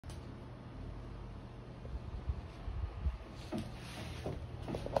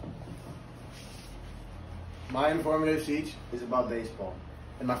My informative speech is about baseball.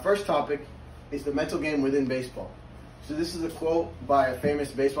 And my first topic is the mental game within baseball. So this is a quote by a famous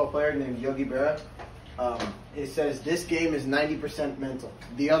baseball player named Yogi Berra. It says, "This game is 90% mental.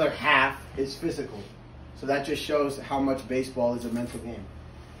 The other half is physical." So that just shows how much baseball is a mental game.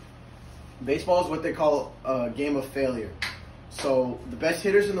 Baseball is what they call a game of failure. So the best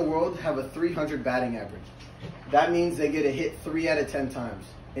hitters in the world have a 300 batting average. That means they get a hit 3 out of 10 times.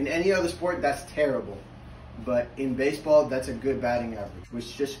 In any other sport, that's terrible. But in baseball, that's a good batting average,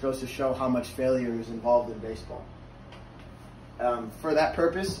 which just goes to show how much failure is involved in baseball. For that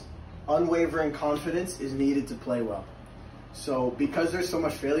purpose, unwavering confidence is needed to play well. So because there's so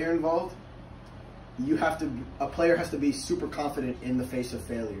much failure involved, a player has to be super confident in the face of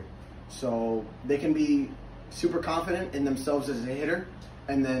failure. So they can be super confident in themselves as a hitter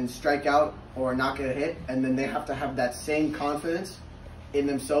and then strike out or not get a hit, and then they have to have that same confidence in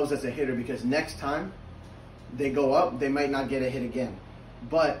themselves as a hitter, because next time they go up, they might not get a hit again.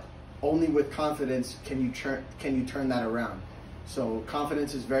 But only with confidence can you turn that around. So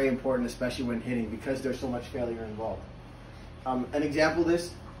confidence is very important, especially when hitting, because there's so much failure involved. An example of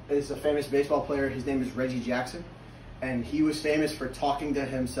this is a famous baseball player. His name is Reggie Jackson, and he was famous for talking to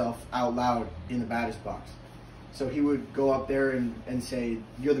himself out loud in the batter's box. So he would go up there and say,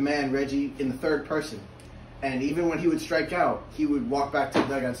 "You're the man, Reggie," in the third person. And even when he would strike out, he would walk back to the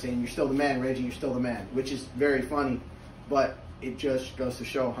dugout saying, "You're still the man, Reggie, you're still the man," which is very funny, but it just goes to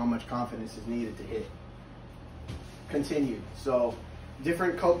show how much confidence is needed to hit. Continue. So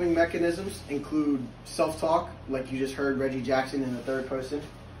different coping mechanisms include self-talk, like you just heard Reggie Jackson in the third person.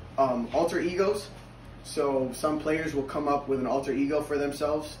 Alter egos. So some players will come up with an alter ego for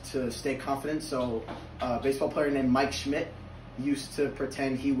themselves to stay confident. So a baseball player named Mike Schmidt used to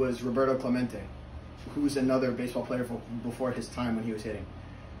pretend he was Roberto Clemente, who's another baseball player before his time when he was hitting.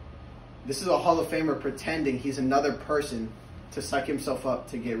 This is a Hall of Famer pretending he's another person to psych himself up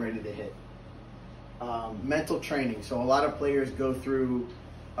to get ready to hit. Mental training. So a lot of players go through,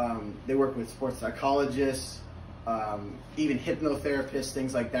 they work with sports psychologists, even hypnotherapists,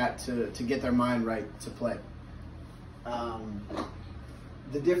 things like that, to get their mind right to play.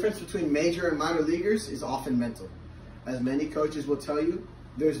 The difference between major and minor leaguers is often mental. As many coaches will tell you,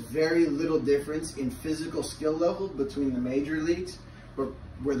 there's very little difference in physical skill level between the major leagues,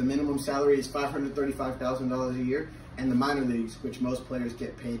 where the minimum salary is $535,000 a year, and the minor leagues, which most players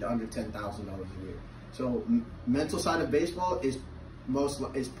get paid under $10,000 a year. So mental side of baseball is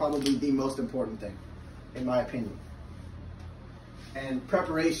probably the most important thing, in my opinion. And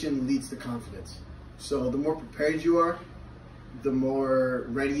preparation leads to confidence. So the more prepared you are, the more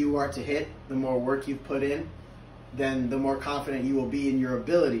ready you are to hit, the more work you've put in, then the more confident you will be in your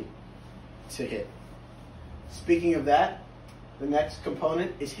ability to hit. Speaking of that, the next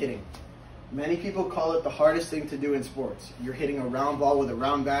component is hitting. Many people call it the hardest thing to do in sports. You're hitting a round ball with a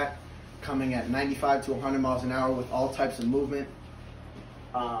round bat, coming at 95 to 100 miles an hour with all types of movement.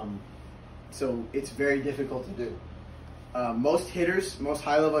 So it's very difficult to do. Most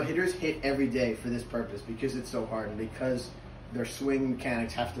high-level hitters hit every day for this purpose, because it's so hard and because their swing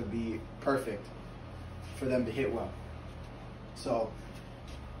mechanics have to be perfect for them to hit well. So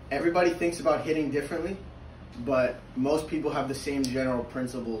everybody thinks about hitting differently, but most people have the same general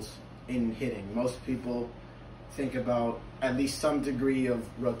principles in hitting. Most people think about at least some degree of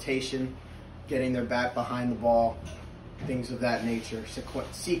rotation, getting their bat behind the ball, things of that nature,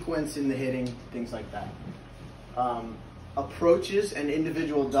 sequence in the hitting, things like that. Approaches and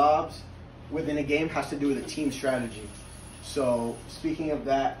individual jobs within a game has to do with a team strategy. So speaking of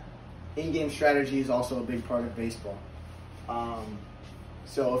that, in-game strategy is also a big part of baseball.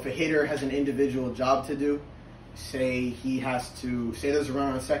 So if a hitter has an individual job to do, say there's a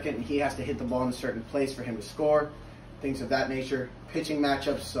runner on second and he has to hit the ball in a certain place for him to score, things of that nature. Pitching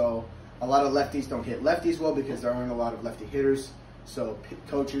matchups, so a lot of lefties don't hit lefties well because there aren't a lot of lefty hitters. So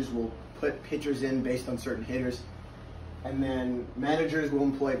coaches will put pitchers in based on certain hitters. And then managers will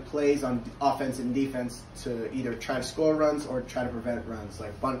employ plays on offense and defense to either try to score runs or try to prevent runs,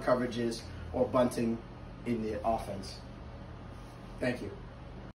 like bunt coverages or bunting in the offense. Thank you.